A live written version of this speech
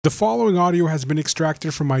The following audio has been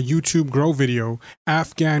extracted from my YouTube Grow video,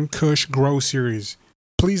 Afghan Kush Grow Series.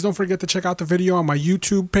 Please don't forget to check out the video on my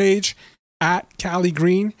YouTube page,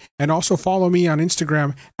 @CaliGreen, and also follow me on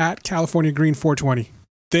Instagram, @CaliforniaGreen420.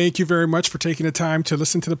 Thank you very much for taking the time to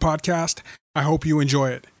listen to the podcast. I hope you enjoy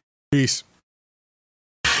it. Peace.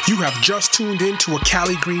 You have just tuned in to a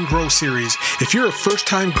Cali Green Grow Series. If you're a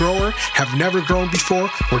first-time grower, have never grown before,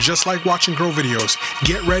 or just like watching grow videos,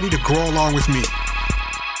 get ready to grow along with me.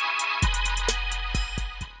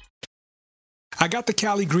 I got the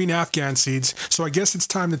Cali Green Afghan seeds, so I guess it's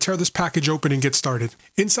time to tear this package open and get started.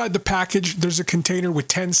 Inside the package, there's a container with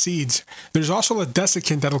 10 seeds. There's also a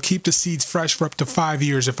desiccant that'll keep the seeds fresh for up to 5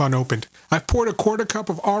 years if unopened. I've poured a quarter cup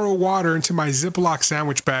of RO water into my Ziploc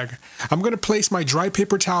sandwich bag. I'm going to place my dry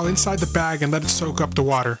paper towel inside the bag and let it soak up the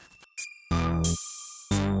water.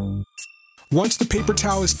 Once the paper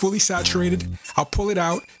towel is fully saturated, I'll pull it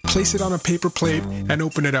out, place it on a paper plate, and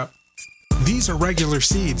open it up. These are regular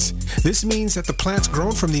seeds. This means that the plants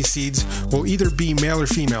grown from these seeds will either be male or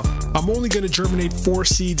female. I'm only going to germinate 4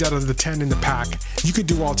 seeds out of the 10 in the pack. You could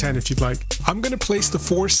do all 10 if you'd like. I'm going to place the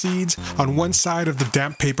 4 seeds on one side of the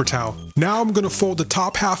damp paper towel. Now I'm going to fold the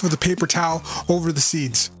top half of the paper towel over the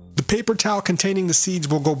seeds. The paper towel containing the seeds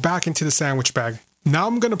will go back into the sandwich bag. Now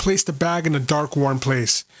I'm going to place the bag in a dark, warm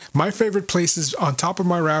place. My favorite place is on top of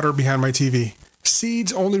my router behind my TV.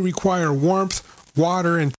 Seeds only require warmth,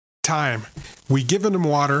 water, and time. We give them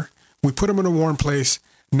water, we put them in a warm place.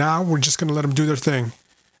 Now we're just going to let them do their thing.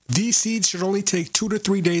 These seeds should only take 2 to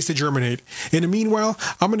 3 days to germinate. In the meanwhile,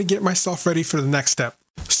 I'm going to get myself ready for the next step.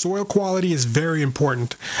 Soil quality is very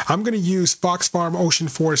important. I'm going to use Fox Farm Ocean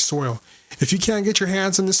Forest soil. If you can't get your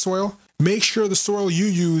hands on this soil, make sure the soil you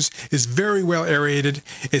use is very well aerated,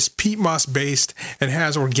 is peat moss based, and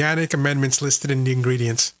has organic amendments listed in the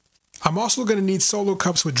ingredients. I'm also going to need solo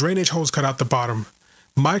cups with drainage holes cut out the bottom,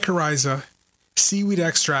 mycorrhiza, seaweed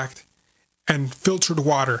extract, and filtered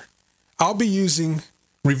water. I'll be using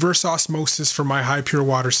reverse osmosis for my high pure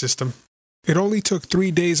water system. It only took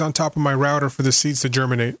 3 days on top of my router for the seeds to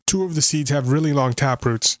germinate. 2 of the seeds have really long tap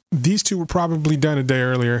roots. These 2 were probably done a day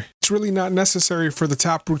earlier. It's really not necessary for the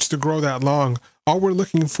tap roots to grow that long. All we're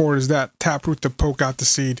looking for is that taproot to poke out the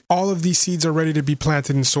seed. All of these seeds are ready to be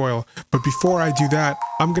planted in soil, but before I do that,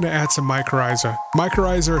 I'm going to add some mycorrhiza.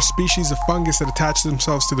 Mycorrhiza are a species of fungus that attach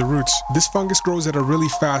themselves to the roots. This fungus grows at a really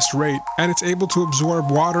fast rate, and it's able to absorb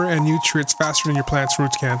water and nutrients faster than your plant's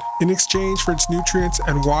roots can. In exchange for its nutrients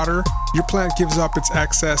and water, your plant gives up its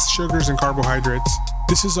excess sugars and carbohydrates.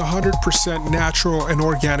 This is a 100% natural and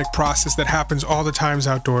organic process that happens all the times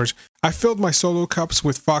outdoors. I filled my solo cups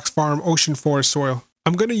with Fox Farm Ocean Forest soil.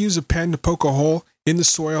 I'm going to use a pen to poke a hole in the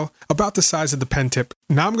soil about the size of the pen tip.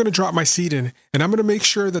 Now I'm going to drop my seed in, and I'm going to make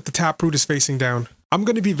sure that the taproot is facing down. I'm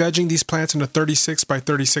going to be vegging these plants in a 36 by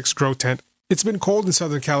 36 grow tent. It's been cold in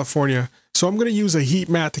Southern California, so I'm going to use a heat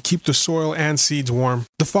mat to keep the soil and seeds warm.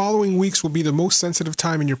 The following weeks will be the most sensitive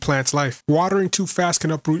time in your plant's life. Watering too fast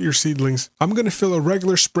can uproot your seedlings. I'm going to fill a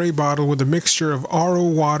regular spray bottle with a mixture of RO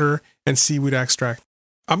water and seaweed extract.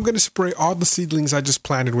 I'm going to spray all the seedlings I just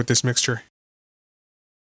planted with this mixture.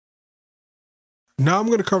 Now I'm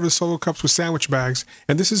going to cover the solo cups with sandwich bags,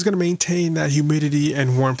 and this is going to maintain that humidity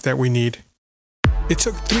and warmth that we need. It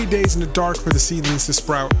took 3 days in the dark for the seedlings to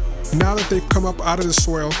sprout. Now that they've come up out of the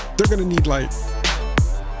soil, they're going to need light.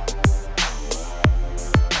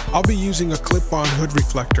 I'll be using a clip-on hood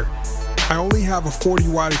reflector. I only have a 40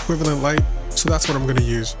 watt equivalent light, so that's what I'm going to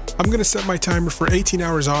use. I'm going to set my timer for 18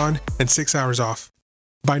 hours on and 6 hours off.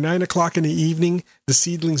 By 9 o'clock in the evening, the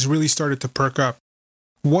seedlings really started to perk up.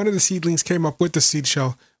 One of the seedlings came up with the seed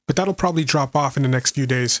shell, but that'll probably drop off in the next few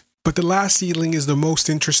days. But the last seedling is the most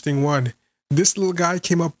interesting one. This little guy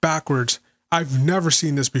came up backwards. I've never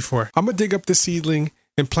seen this before. I'm going to dig up the seedling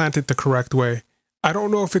and plant it the correct way. I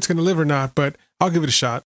don't know if it's going to live or not, but I'll give it a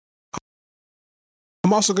shot.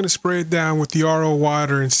 I'm also going to spray it down with the RO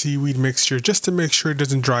water and seaweed mixture just to make sure it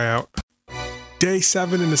doesn't dry out. Day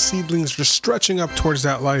 7 and the seedlings are stretching up towards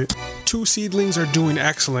that light. 2 seedlings are doing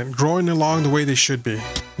excellent, growing along the way they should be.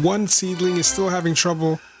 1 seedling is still having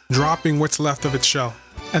trouble dropping what's left of its shell.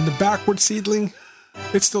 And the backward seedling,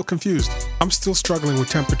 it's still confused. I'm still struggling with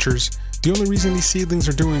temperatures. The only reason these seedlings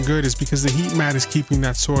are doing good is because the heat mat is keeping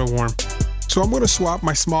that soil warm. So I'm going to swap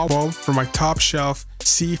my small bulb for my top shelf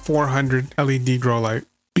C400 LED grow light.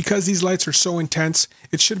 Because these lights are so intense,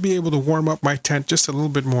 it should be able to warm up my tent just a little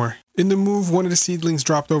bit more. In the move, one of the seedlings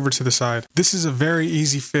dropped over to the side. This is a very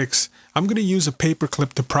easy fix. I'm going to use a paper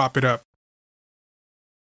clip to prop it up.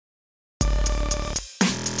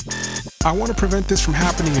 I want to prevent this from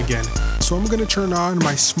happening again, so I'm going to turn on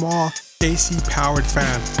my small AC-powered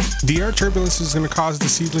fan. The air turbulence is going to cause the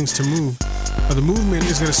seedlings to move. Now, the movement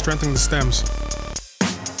is going to strengthen the stems.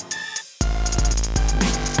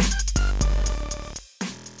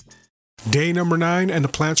 Day number 9, and the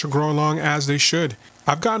plants are growing along as they should.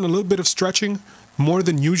 I've gotten a little bit of stretching, more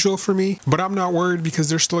than usual for me, but I'm not worried because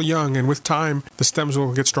they're still young, and with time, the stems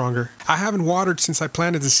will get stronger. I haven't watered since I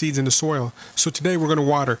planted the seeds in the soil, so today we're going to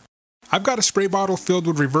water. I've got a spray bottle filled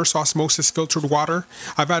with reverse osmosis filtered water.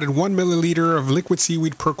 I've added 1 milliliter of liquid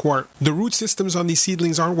seaweed per quart. The root systems on these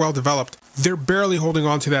seedlings aren't well developed. They're barely holding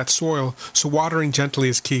on to that soil, so watering gently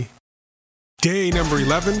is key. Day number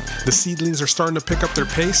 11, the seedlings are starting to pick up their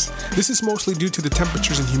pace. This is mostly due to the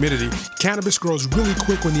temperatures and humidity. Cannabis grows really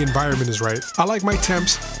quick when the environment is right. I like my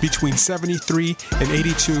temps between 73 and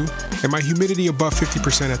 82, and my humidity above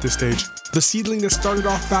 50% at this stage. The seedling that started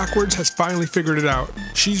off backwards has finally figured it out.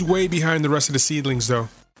 She's way behind the rest of the seedlings though.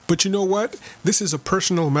 But you know what? This is a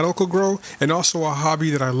personal medical grow and also a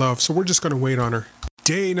hobby that I love, so we're just going to wait on her.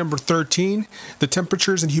 Day number 13, the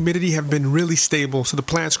temperatures and humidity have been really stable, so the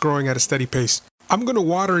plant's growing at a steady pace. I'm going to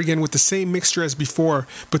water again with the same mixture as before,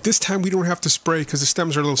 but this time we don't have to spray because the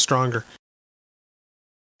stems are a little stronger.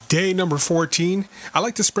 Day number 14, I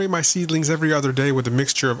like to spray my seedlings every other day with a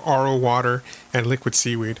mixture of RO water and liquid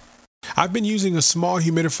seaweed. I've been using a small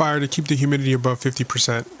humidifier to keep the humidity above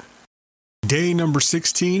 50%. Day number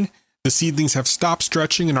 16, the seedlings have stopped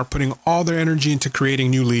stretching and are putting all their energy into creating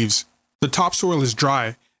new leaves. The topsoil is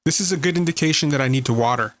dry. This is a good indication that I need to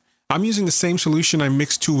water. I'm using the same solution I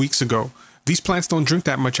mixed 2 weeks ago. These plants don't drink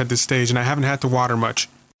that much at this stage and I haven't had to water much.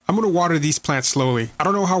 I'm going to water these plants slowly. I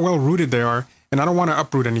don't know how well rooted they are and I don't want to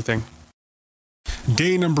uproot anything.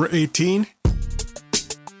 Day number 18.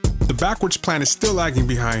 The backwards plant is still lagging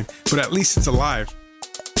behind, but at least it's alive.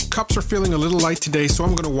 Cups are feeling a little light today, so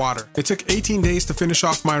I'm going to water. It took 18 days to finish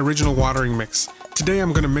off my original watering mix. Today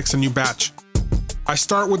I'm going to mix a new batch. I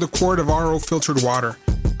start with a quart of RO filtered water.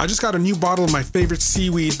 I just got a new bottle of my favorite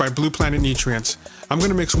seaweed by Blue Planet Nutrients. I'm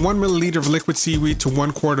going to mix 1 milliliter of liquid seaweed to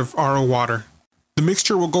 1 quart of RO water. The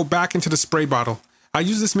mixture will go back into the spray bottle. I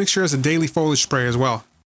use this mixture as a daily foliage spray as well.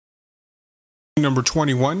 Number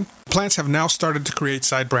 21. Plants have now started to create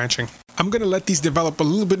side branching. I'm going to let these develop a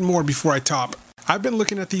little bit more before I top. I've been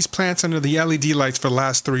looking at these plants under the LED lights for the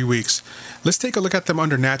last 3 weeks. Let's take a look at them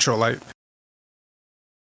under natural light.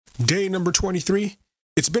 Day number 23.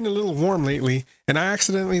 It's been a little warm lately, and I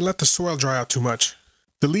accidentally let the soil dry out too much.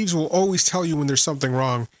 The leaves will always tell you when there's something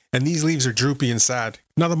wrong, and these leaves are droopy and sad.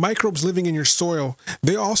 Now the microbes living in your soil,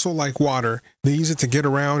 they also like water. They use it to get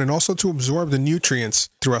around and also to absorb the nutrients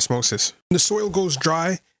through osmosis. When the soil goes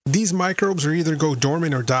dry, these microbes are either go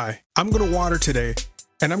dormant or die. I'm going to water today,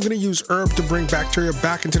 and I'm going to use herb to bring bacteria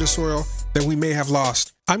back into the soil that we may have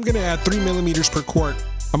lost. I'm going to add 3 millimeters per quart.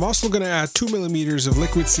 I'm also going to add 2 millimeters of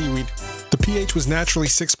liquid seaweed. The pH was naturally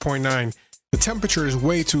 6.9. The temperature is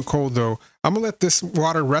way too cold though. I'm going to let this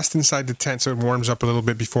water rest inside the tent so it warms up a little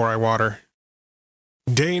bit before I water.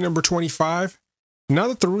 Day number 25. Now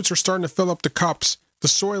that the roots are starting to fill up the cups, the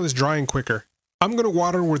soil is drying quicker. I'm going to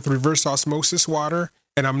water with reverse osmosis water,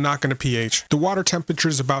 and I'm not going to pH. The water temperature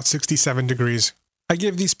is about 67 degrees. I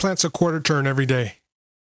give these plants a quarter turn every day.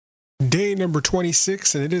 Day number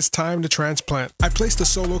 26, and it is time to transplant. I placed a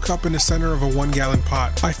solo cup in the center of a 1-gallon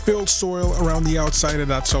pot. I filled soil around the outside of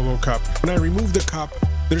that solo cup. When I remove the cup,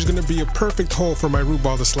 there's going to be a perfect hole for my root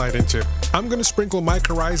ball to slide into. I'm going to sprinkle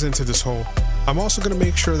mycorrhiza into this hole. I'm also going to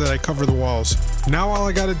make sure that I cover the walls. Now all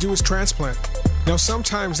I got to do is transplant. Now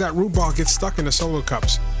sometimes that root ball gets stuck in the solo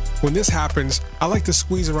cups. When this happens, I like to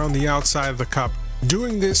squeeze around the outside of the cup.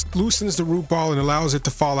 Doing this loosens the root ball and allows it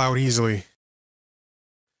to fall out easily.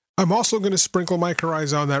 I'm also going to sprinkle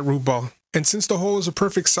mycorrhiza on that root ball. And since the hole is a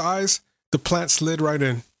perfect size, the plant slid right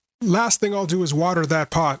in. Last thing I'll do is water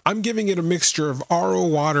that pot. I'm giving it a mixture of RO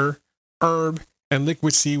water, herb, and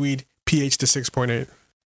liquid seaweed, pH to 6.8.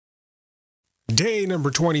 Day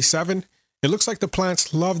number 27. It looks like the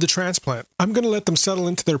plants love the transplant. I'm going to let them settle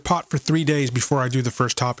into their pot for 3 days before I do the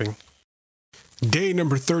first topping. Day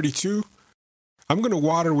number 32. I'm going to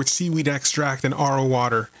water with seaweed extract and RO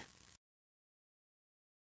water.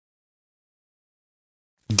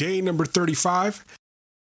 Day number 35.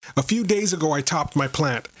 A few days ago I topped my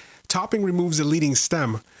plant. Topping removes the leading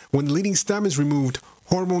stem. When the leading stem is removed,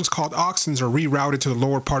 hormones called auxins are rerouted to the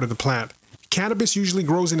lower part of the plant. Cannabis usually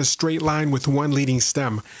grows in a straight line with one leading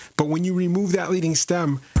stem, but when you remove that leading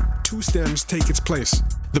stem, 2 stems take its place.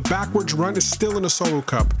 The backwards run is still in a solo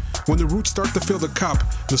cup. When the roots start to fill the cup,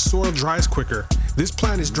 the soil dries quicker. This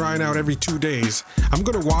plant is drying out every 2 days. I'm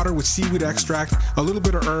going to water with seaweed extract, a little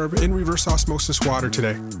bit of herb, and reverse osmosis water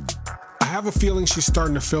today. I have a feeling she's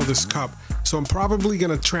starting to fill this cup, so I'm probably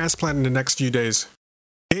going to transplant in the next few days.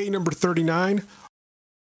 Day number 39,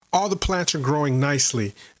 all the plants are growing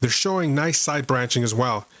nicely. They're showing nice side branching as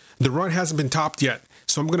well. The run hasn't been topped yet,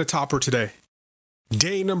 so I'm going to top her today.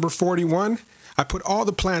 Day number 41, I put all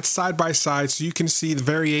the plants side by side so you can see the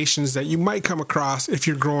variations that you might come across if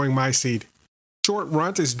you're growing my seed. Short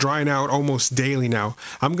runt is drying out almost daily now.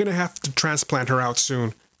 I'm going to have to transplant her out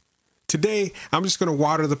soon. Today, I'm just going to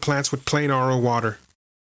water the plants with plain RO water.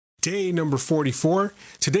 Day number 44,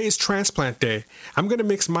 today is transplant day. I'm going to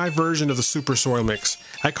mix my version of the super soil mix.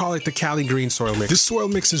 I call it the Cali Green soil mix. This soil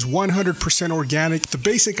mix is 100% organic. The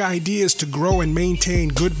basic idea is to grow and maintain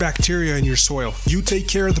good bacteria in your soil. You take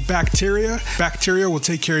care of the bacteria will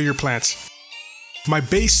take care of your plants. My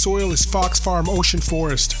base soil is Fox Farm Ocean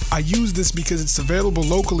Forest. I use this because it's available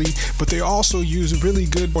locally, but they also use really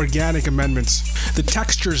good organic amendments. The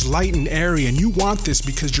texture is light and airy, and you want this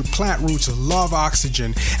because your plant roots love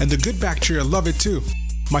oxygen, and the good bacteria love it too.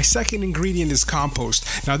 My second ingredient is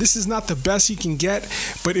compost. Now this is not the best you can get,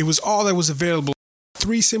 but it was all that was available.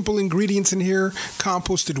 3 simple ingredients in here: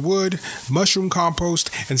 composted wood, mushroom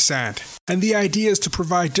compost, and sand. And the idea is to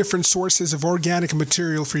provide different sources of organic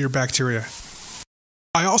material for your bacteria.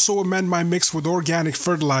 I also amend my mix with organic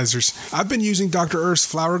fertilizers. I've been using Dr. Earth's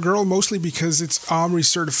Flower Girl mostly because it's OMRI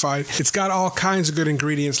certified. It's got all kinds of good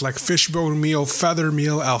ingredients like fishbone meal, feather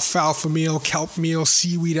meal, alfalfa meal, kelp meal,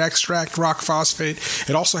 seaweed extract, rock phosphate.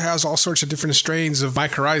 It also has all sorts of different strains of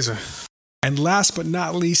mycorrhiza. And last but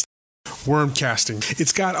not least, worm casting.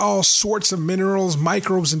 It's got all sorts of minerals,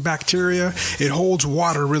 microbes, and bacteria. It holds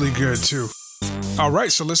water really good too.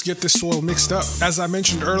 Alright, so let's get this soil mixed up. As I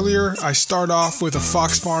mentioned earlier, I start off with a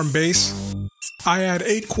Fox Farm base. I add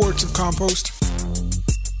 8 quarts of compost,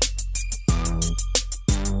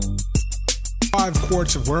 5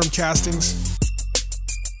 quarts of worm castings,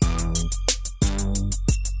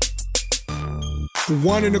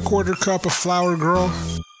 1 1/4 cup of Flower Girl,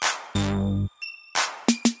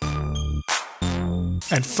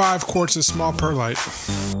 and 5 quarts of small perlite.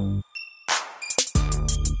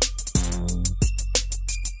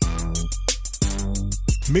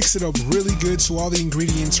 Mix it up really good so all the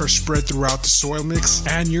ingredients are spread throughout the soil mix,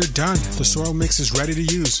 and you're done. The soil mix is ready to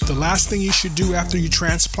use. The last thing you should do after you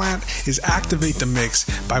transplant is activate the mix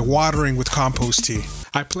by watering with compost tea.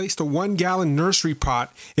 I placed a 1-gallon nursery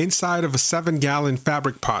pot inside of a 7-gallon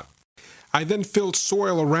fabric pot. I then filled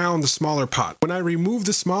soil around the smaller pot. When I remove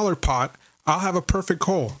the smaller pot, I'll have a perfect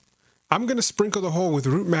hole. I'm going to sprinkle the hole with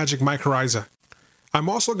Root Magic mycorrhiza. I'm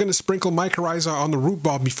also going to sprinkle mycorrhiza on the root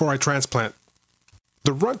ball before I transplant.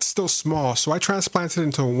 The runt's still small, so I transplanted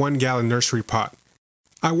into a 1-gallon nursery pot.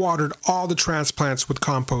 I watered all the transplants with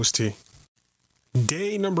compost tea.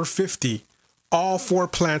 Day number 50. All 4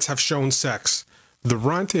 plants have shown sex. The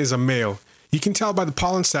runt is a male. You can tell by the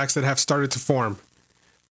pollen sacs that have started to form.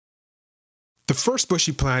 The first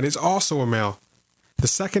bushy plant is also a male. The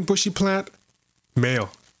second bushy plant, male.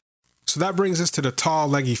 So that brings us to the tall,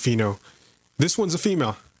 leggy pheno. This one's a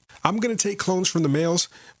female. I'm going to take clones from the males,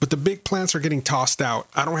 but the big plants are getting tossed out.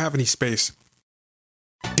 I don't have any space.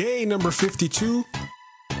 Day number 52.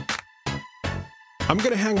 I'm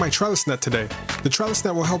going to hang my trellis net today. The trellis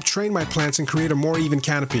net will help train my plants and create a more even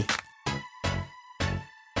canopy.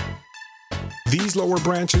 These lower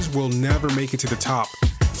branches will never make it to the top.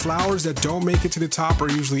 Flowers that don't make it to the top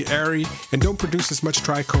are usually airy and don't produce as much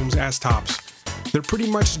trichomes as tops. They're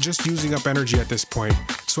pretty much just using up energy at this point.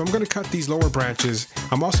 So I'm going to cut these lower branches.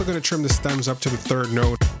 I'm also going to trim the stems up to the 3rd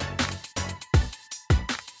node.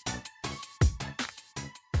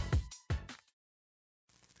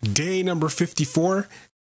 Day number 54.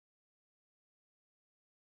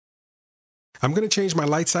 I'm going to change my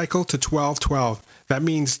light cycle to 12-12. That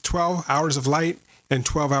means 12 hours of light and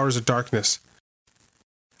 12 hours of darkness.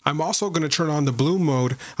 I'm also going to turn on the bloom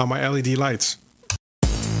mode on my LED lights.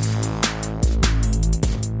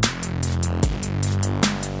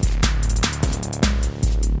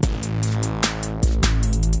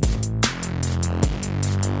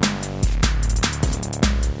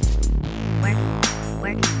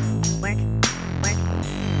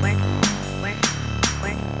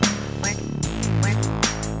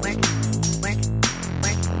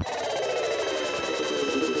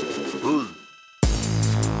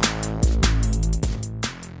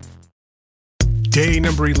 Day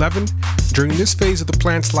number 11. During this phase of the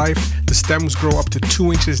plant's life, the stems grow up to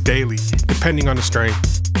 2 inches daily, depending on the strain.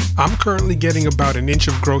 I'm currently getting about 1 inch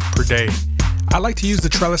of growth per day. I like to use the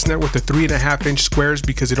trellis net with the 3.5-inch squares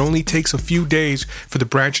because it only takes a few days for the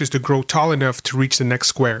branches to grow tall enough to reach the next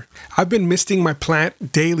square. I've been misting my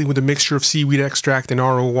plant daily with a mixture of seaweed extract and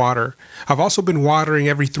RO water. I've also been watering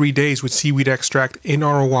every 3 days with seaweed extract in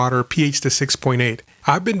RO water, pH to 6.8.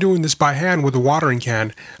 I've been doing this by hand with a watering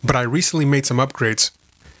can, but I recently made some upgrades.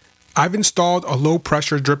 I've installed a low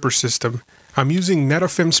pressure dripper system. I'm using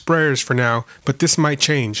Netafim sprayers for now, but this might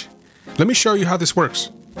change. Let me show you how this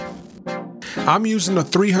works. I'm using a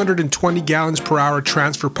 320 gallons per hour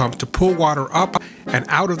transfer pump to pull water up and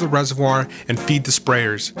out of the reservoir and feed the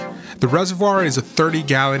sprayers. The reservoir is a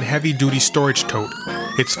 30-gallon heavy-duty storage tote.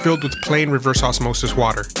 It's filled with plain reverse osmosis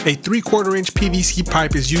water. A 3/4-inch PVC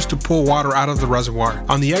pipe is used to pull water out of the reservoir.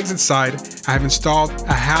 On the exit side, I have installed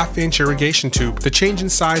a 1/2-inch irrigation tube. The change in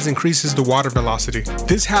size increases the water velocity.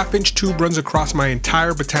 This 1/2-inch tube runs across my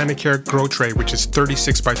entire Botanicare grow tray, which is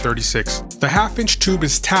 36 by 36. The 1/2-inch tube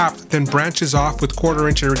is tapped, then branches off with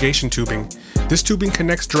 1/4-inch irrigation tubing. This tubing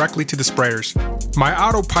connects directly to the sprayers. My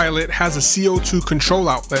autopilot has a CO2 control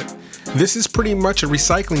outlet. This is pretty much a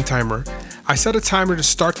recycling timer. I set a timer to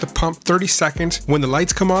start the pump 30 seconds when the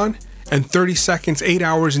lights come on and 30 seconds 8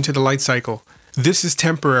 hours into the light cycle. This is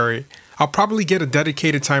temporary. I'll probably get a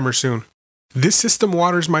dedicated timer soon. This system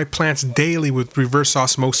waters my plants daily with reverse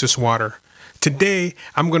osmosis water. Today,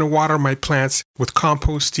 I'm going to water my plants with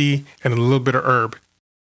compost tea and a little bit of herb.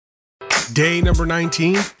 Day number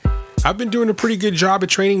 19. I've been doing a pretty good job at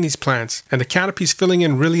training these plants, and the canopy's filling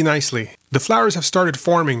in really nicely. The flowers have started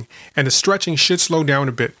forming, and the stretching should slow down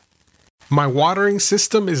a bit. My watering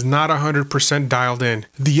system is not 100% dialed in.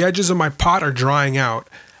 The edges of my pot are drying out.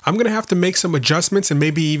 I'm going to have to make some adjustments and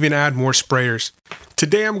maybe even add more sprayers.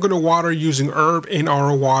 Today I'm going to water using herb in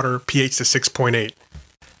RO water, pH to 6.8.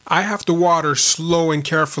 I have to water slow and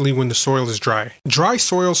carefully when the soil is dry. Dry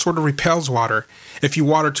soil sort of repels water. If you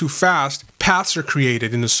water too fast, paths are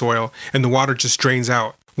created in the soil and the water just drains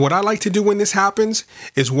out. What I like to do when this happens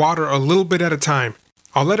is water a little bit at a time.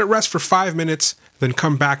 I'll let it rest for 5 minutes, then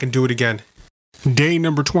come back and do it again. Day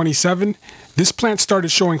number 27. This plant started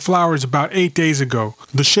showing flowers about 8 days ago.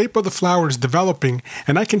 The shape of the flower is developing,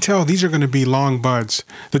 and I can tell these are going to be long buds.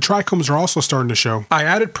 The trichomes are also starting to show. I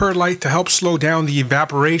added perlite to help slow down the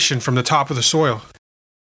evaporation from the top of the soil.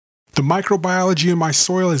 The microbiology in my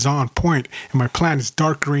soil is on point, and my plant is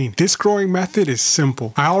dark green. This growing method is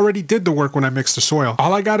simple. I already did the work when I mixed the soil.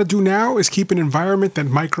 All I gotta do now is keep an environment that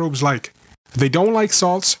microbes like. They don't like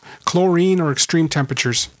salts, chlorine, or extreme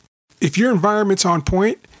temperatures. If your environment's on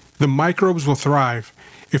point, the microbes will thrive.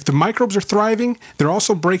 If the microbes are thriving, they're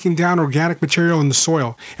also breaking down organic material in the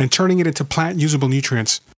soil and turning it into plant-usable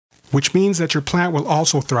nutrients, which means that your plant will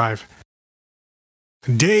also thrive.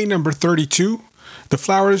 Day number 32. The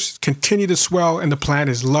flowers continue to swell and the plant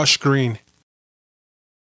is lush green.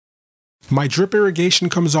 My drip irrigation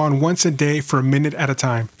comes on once a day for a minute at a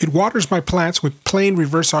time. It waters my plants with plain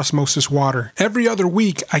reverse osmosis water. Every other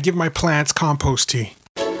week, I give my plants compost tea.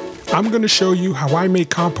 I'm going to show you how I make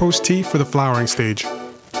compost tea for the flowering stage.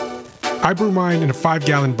 I brew mine in a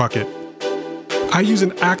 5-gallon bucket. I use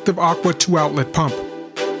an Active Aqua 2-outlet pump.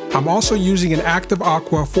 I'm also using an Active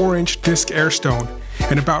Aqua 4-inch disc airstone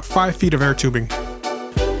and about 5 feet of air tubing.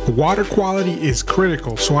 Water quality is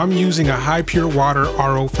critical, so I'm using a high pure water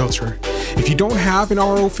RO filter. If you don't have an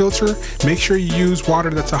RO filter, make sure you use water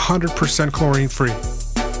that's 100% chlorine free.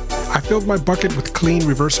 I filled my bucket with clean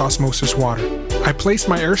reverse osmosis water. I placed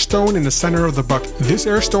my air stone in the center of the bucket. This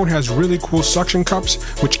air stone has really cool suction cups,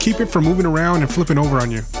 which keep it from moving around and flipping over on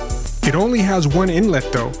you. It only has one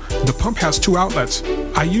inlet though. The pump has 2 outlets.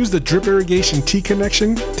 I use the drip irrigation T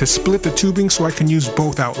connection to split the tubing so I can use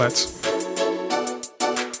both outlets.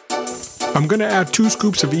 I'm going to add 2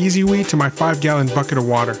 scoops of Easy Weed to my 5-gallon bucket of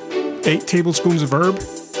water, 8 tablespoons of herb,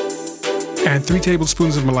 and 3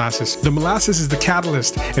 tablespoons of molasses. The molasses is the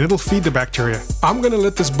catalyst and it'll feed the bacteria. I'm going to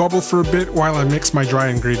let this bubble for a bit while I mix my dry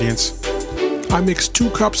ingredients. I mixed 2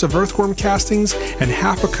 cups of earthworm castings and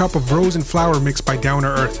half a cup of rose and flower mix by Down to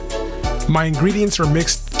Earth. My ingredients are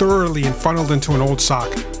mixed thoroughly and funneled into an old sock.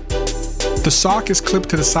 The sock is clipped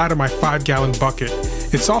to the side of my 5-gallon bucket.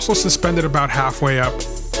 It's also suspended about halfway up.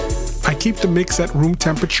 I keep the mix at room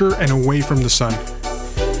temperature and away from the sun.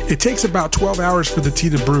 It takes about 12 hours for the tea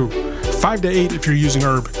to brew, 5 to 8 if you're using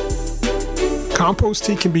herb. Compost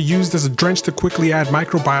tea can be used as a drench to quickly add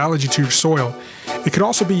microbiology to your soil. It could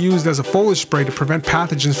also be used as a foliage spray to prevent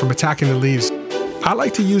pathogens from attacking the leaves. I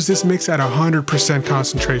like to use this mix at 100%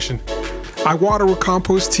 concentration. I water with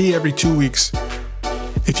compost tea every 2 weeks.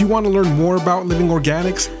 If you want to learn more about living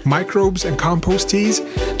organics, microbes, and compost teas,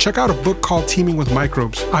 check out a book called Teaming with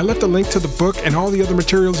Microbes. I left a link to the book and all the other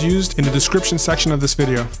materials used in the description section of this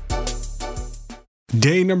video.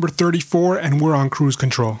 Day number 34 and we're on cruise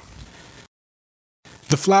control.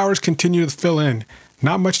 The flowers continue to fill in.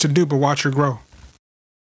 Not much to do but watch her grow.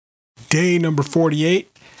 Day number 48.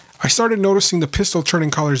 I started noticing the pistil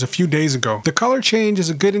turning colors a few days ago. The color change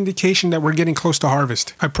is a good indication that we're getting close to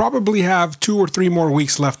harvest. I probably have 2 or 3 more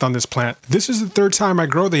weeks left on this plant. This is the 3rd time I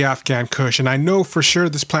grow the Afghan Kush, and I know for sure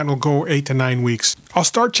this plant will go 8 to 9 weeks. I'll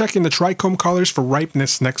start checking the trichome colors for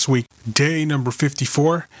ripeness next week. Day number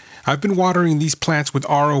 54. I've been watering these plants with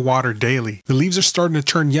RO water daily. The leaves are starting to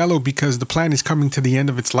turn yellow because the plant is coming to the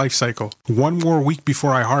end of its life cycle. 1 more week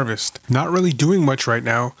before I harvest. Not really doing much right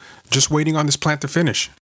now, just waiting on this plant to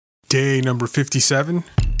finish. Day number 57.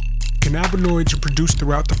 Cannabinoids are produced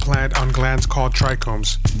throughout the plant on glands called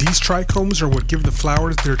trichomes. These trichomes are what give the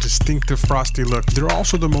flowers their distinctive frosty look. They're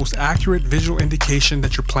also the most accurate visual indication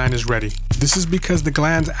that your plant is ready. This is because the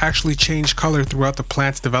glands actually change color throughout the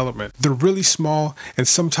plant's development. They're really small and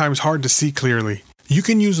sometimes hard to see clearly. You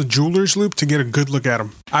can use a jeweler's loupe to get a good look at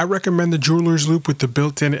them. I recommend the jeweler's loupe with the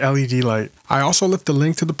built-in LED light. I also left a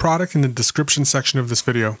link to the product in the description section of this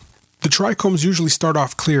video. The trichomes usually start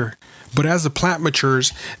off clear, but as the plant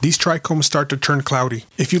matures, these trichomes start to turn cloudy.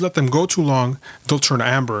 If you let them go too long, they'll turn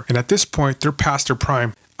amber, and at this point, they're past their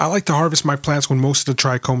prime. I like to harvest my plants when most of the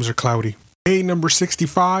trichomes are cloudy. Day number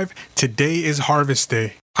 65, today is harvest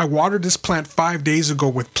day. I watered this plant 5 days ago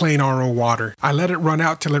with plain RO water. I let it run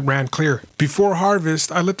out till it ran clear. Before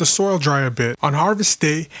harvest, I let the soil dry a bit. On harvest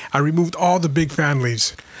day, I removed all the big fan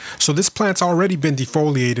leaves. So this plant's already been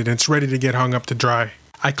defoliated and it's ready to get hung up to dry.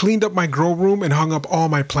 I cleaned up my grow room and hung up all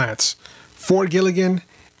my plants. 4 Gilligan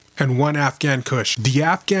and 1 Afghan Kush. The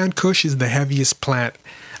Afghan Kush is the heaviest plant.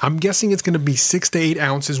 I'm guessing it's going to be 6 to 8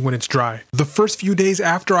 ounces when it's dry. The first few days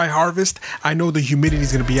after I harvest, I know the humidity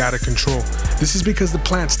is going to be out of control. This is because the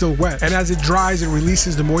plant's still wet, and as it dries, it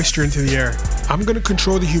releases the moisture into the air. I'm going to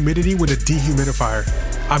control the humidity with a dehumidifier.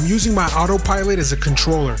 I'm using my autopilot as a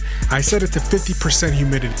controller. I set it to 50%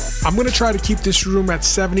 humidity. I'm going to try to keep this room at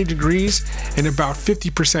 70 degrees and about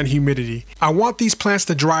 50% humidity. I want these plants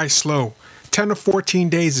to dry slow. 10 to 14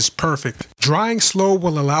 days is perfect. Drying slow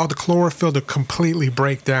will allow the chlorophyll to completely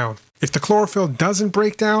break down. If the chlorophyll doesn't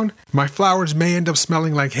break down, my flowers may end up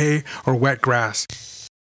smelling like hay or wet grass.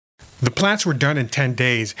 The plants were done in 10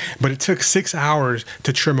 days, but it took 6 hours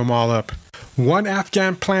to trim them all up. 1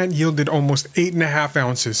 Afghan plant yielded almost 8.5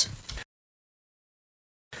 ounces.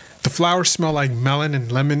 The flowers smell like melon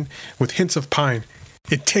and lemon with hints of pine.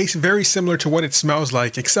 It tastes very similar to what it smells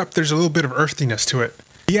like, except there's a little bit of earthiness to it.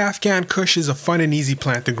 The Afghan Kush is a fun and easy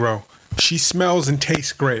plant to grow. She smells and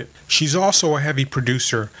tastes great. She's also a heavy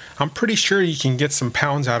producer. I'm pretty sure you can get some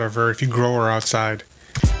pounds out of her if you grow her outside.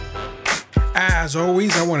 As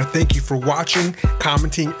always, I want to thank you for watching,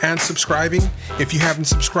 commenting, and subscribing. If you haven't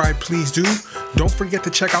subscribed, please do. Don't forget to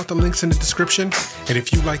check out the links in the description. And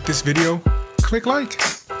if you like this video, click like.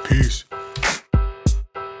 Peace.